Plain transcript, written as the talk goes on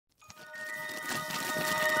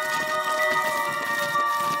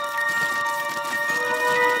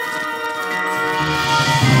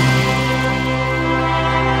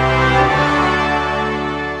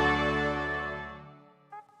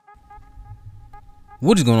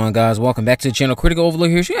What is going on, guys? Welcome back to the channel. Critical Overlord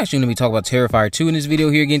here. So we're actually going to be talking about Terrifier 2 in this video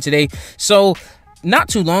here again today. So, not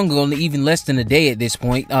too long ago, even less than a day at this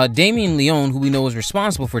point, Damien Leone, who we know is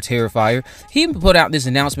responsible for Terrifier, he put out this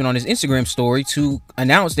announcement on his Instagram story to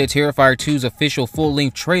announce that Terrifier 2's official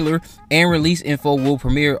full-length trailer and release info will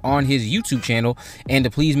premiere on his YouTube channel, and to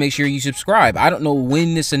please make sure you subscribe. I don't know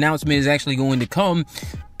when this announcement is actually going to come.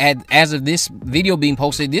 As of this video being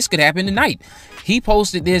posted, this could happen tonight. He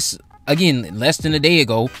posted this again less than a day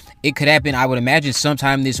ago. It could happen, I would imagine,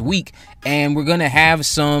 sometime this week, and we're gonna have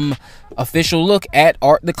some official look at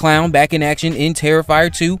Art the Clown back in action in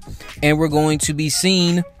Terrifier 2, and we're going to be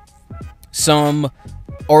seeing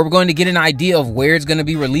we're going to get an idea of where it's going to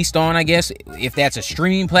be released on, I guess, if that's a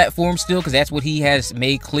streaming platform still, because that's what he has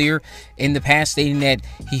made clear in the past, stating that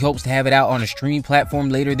he hopes to have it out on a streaming platform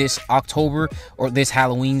later this October, or this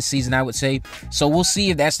Halloween season, I would say. So we'll see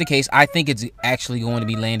if that's the case. I think it's actually going to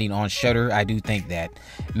be landing on Shudder. I do think that.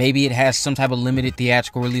 Maybe it has some type of limited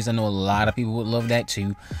theatrical release. I know a lot of people would love that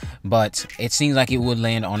too, but it seems like it would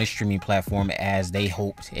land on a streaming platform as they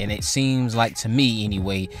hoped, and it seems like, to me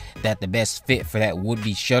anyway, that the best fit for that would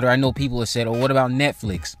be Shudder. I know people have said, oh, what about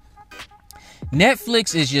Netflix?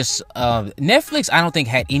 Netflix is just Netflix, I don't think,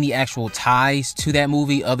 had any actual ties to that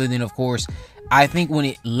movie, other than, of course, I think when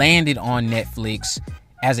it landed on Netflix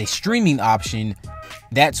as a streaming option,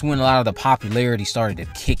 that's when a lot of the popularity started to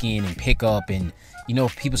kick in and pick up, and you know,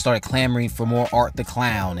 people started clamoring for more Art the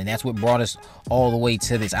Clown, and that's what brought us all the way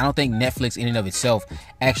to this. I don't think Netflix in and of itself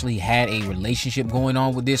actually had a relationship going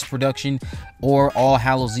on with this production, or All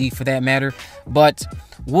Hallows Eve for that matter, but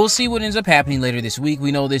we'll see what ends up happening later this week.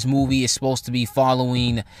 We know this movie is supposed to be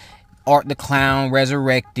following Art the Clown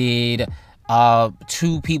resurrected.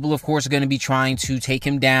 Two people, of course, are going to be trying to take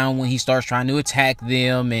him down when he starts trying to attack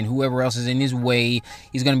them, and whoever else is in his way.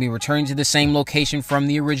 He's going to be returning to the same location from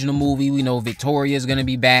the original movie. We know Victoria is going to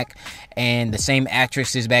be back, and the same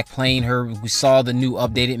actress is back playing her. We saw the new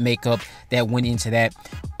updated makeup that went into that.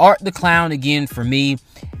 Art the Clown, again, for me,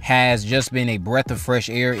 has just been a breath of fresh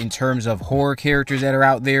air in terms of horror characters that are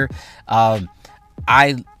out there.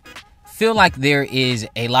 I feel like there is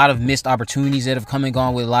a lot of missed opportunities that have come and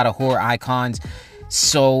gone with a lot of horror icons.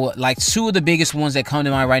 So, like, two of the biggest ones that come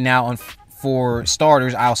to mind right now, for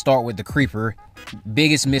starters, I'll start with the Creeper.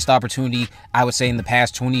 Biggest missed opportunity, I would say, in the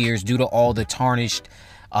past 20 years, due to all the tarnished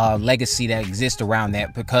legacy that exists around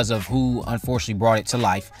that because of who unfortunately brought it to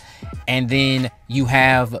life. And then you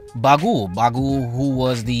have Bagul, who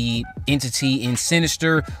was the entity in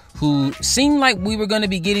Sinister, who seemed like we were going to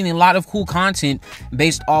be getting a lot of cool content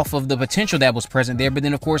based off of the potential that was present there. But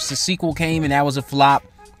then, of course, the sequel came and that was a flop.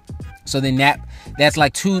 So then that's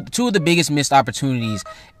like two of the biggest missed opportunities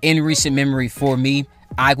in recent memory for me,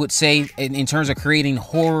 I would say, in terms of creating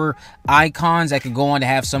horror icons that could go on to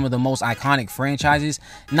have some of the most iconic franchises.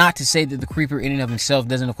 Not to say that the Creeper in and of himself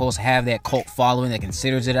doesn't, of course, have that cult following that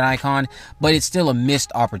considers it an icon, but it's still a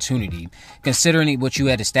missed opportunity, considering what you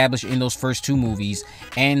had established in those first two movies,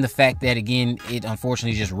 and the fact that, again, it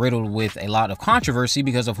unfortunately is just riddled with a lot of controversy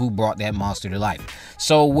because of who brought that monster to life.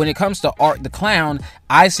 So when it comes to Art the Clown,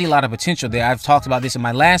 I see a lot of potential there. I've talked about this in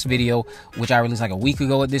my last video, which I released like a week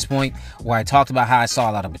ago at this point, where I talked about how I saw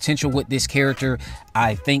a lot of potential with this character.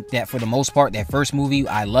 I think that for the most part, that first movie,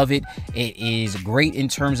 I love it. It is great in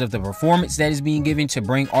terms of the performance that is being given to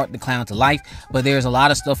bring Art the Clown to life, but there's a lot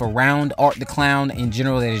of stuff around Art the Clown in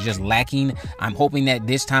general that is just lacking. I'm hoping that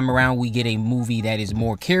this time around we get a movie that is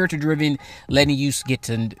more character driven, letting you get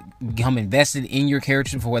to become invested in your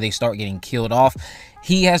characters before they start getting killed off.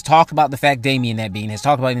 He has talked about the fact, Damien that being, has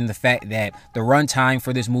talked about in the fact that the runtime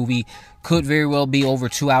for this movie could very well be over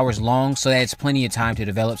 2 hours long, so that's plenty of time to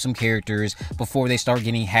develop some characters before they start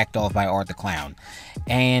getting hacked off by Art the Clown.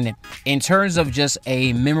 And in terms of just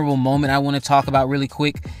a memorable moment I want to talk about really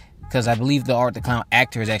quick, because I believe the Art the Clown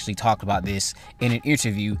actor has actually talked about this in an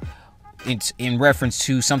interview in reference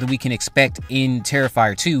to something we can expect in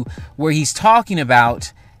Terrifier 2, where he's talking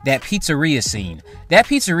about that pizzeria scene. That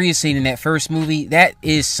pizzeria scene in that first movie, that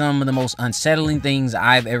is some of the most unsettling things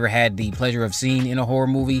I've ever had the pleasure of seeing in a horror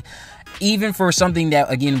movie. Even for something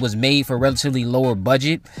that, again, was made for a relatively lower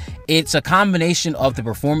budget, it's a combination of the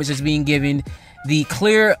performances being given, the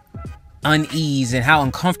clear unease and how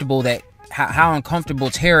uncomfortable that how uncomfortable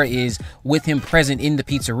Tara is with him present in the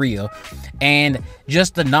pizzeria, and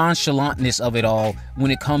just the nonchalantness of it all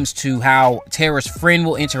when it comes to how Tara's friend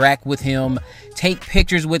will interact with him, take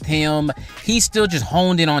pictures with him. He's still just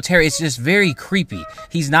honed in on Tara. It's just very creepy.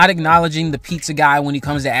 He's not acknowledging the pizza guy when he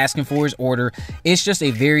comes to asking for his order. It's just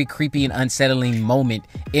a very creepy and unsettling moment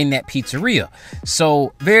in that pizzeria.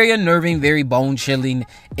 So very unnerving, very bone chilling,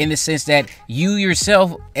 in the sense that you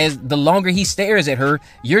yourself, as the longer he stares at her,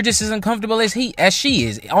 you're just as uncomfortable as she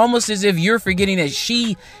is. Almost as if you're forgetting that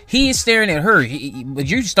he is staring at her, but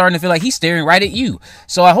you're starting to feel like he's staring right at you.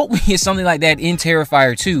 So I hope we get something like that in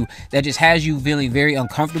Terrifier 2 that just has you feeling very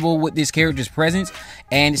uncomfortable with this character's presence.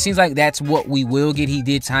 And it seems like that's what we will get. He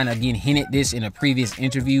did kind of again hint at this in a previous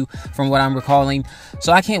interview from what I'm recalling.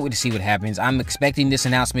 So I can't wait to see what happens. I'm expecting this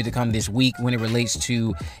announcement to come this week when it relates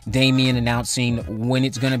to Damien announcing when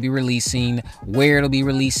it's going to be releasing, where it'll be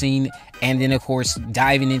releasing, and then of course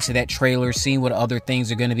diving into that trailer, seeing what other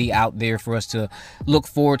things are going to be out there for us to look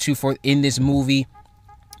forward to in this movie.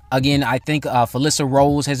 Again, I think Felissa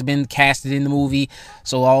Rose has been casted in the movie.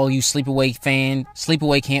 So all you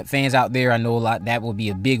Sleepaway Camp fans out there, I know a lot that will be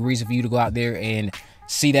a big reason for you to go out there and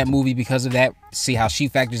see that movie because of that. See how she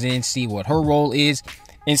factors in, see what her role is,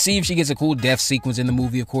 and see if she gets a cool death sequence in the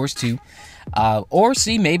movie, of course, too. Or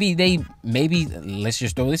see, maybe let's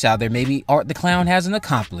just throw this out there, maybe Art the Clown has an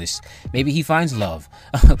accomplice. Maybe he finds love.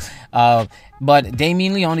 But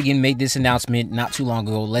Damien Leone again made this announcement not too long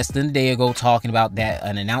ago, less than a day ago, talking about that,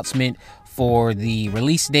 an announcement for the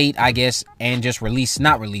release date, I guess, and just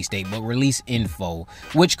not release date, but release info,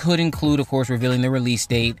 which could include, of course, revealing the release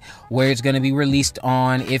date, where it's going to be released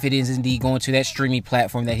on, if it is indeed going to that streaming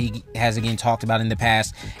platform that he has again talked about in the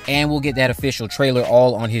past, and we'll get that official trailer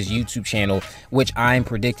all on his YouTube channel, which I'm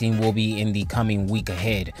predicting will be in the coming week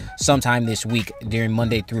ahead, sometime this week during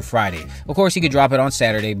Monday through Friday. Of course, he could drop it on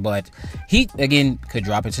Saturday, but he, again, could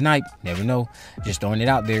drop it tonight. Never know. Just throwing it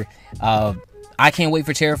out there. I can't wait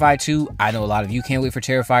for Terrifier 2. I know a lot of you can't wait for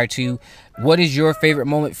Terrifier 2. What is your favorite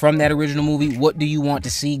moment from that original movie? What do you want to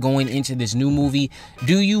see going into this new movie?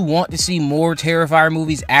 Do you want to see more Terrifier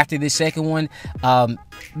movies after this second one?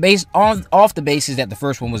 Based off the basis that the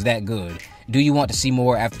first one was that good, do you want to see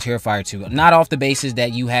more after Terrifier 2? Not off the basis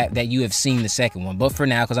that you have seen the second one, but for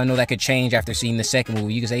now, because I know that could change after seeing the second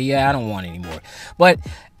movie. You can say, yeah, I don't want it anymore. But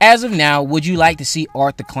as of now, would you like to see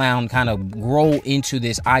Art the Clown kind of grow into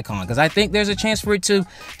this icon? Because I think there's a chance for it to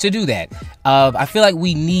do that. I feel like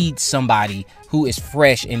we need somebody who is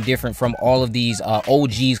fresh and different from all of these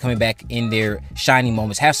OGs coming back in their shining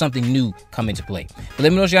moments. Have something new come into play. But let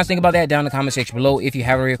me know what you guys think about that down in the comment section below. If you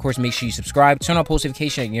haven't already, of course, make sure you subscribe. Turn on post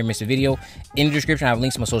notifications so you never miss a video. In the description, I have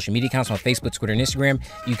links to my social media accounts on Facebook, Twitter, and Instagram.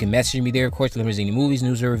 You can message me there, of course, to let me know any movies,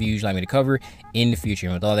 news, or reviews you'd like me to cover in the future.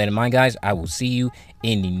 And with all that in mind, guys, I will see you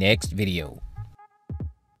in the next video.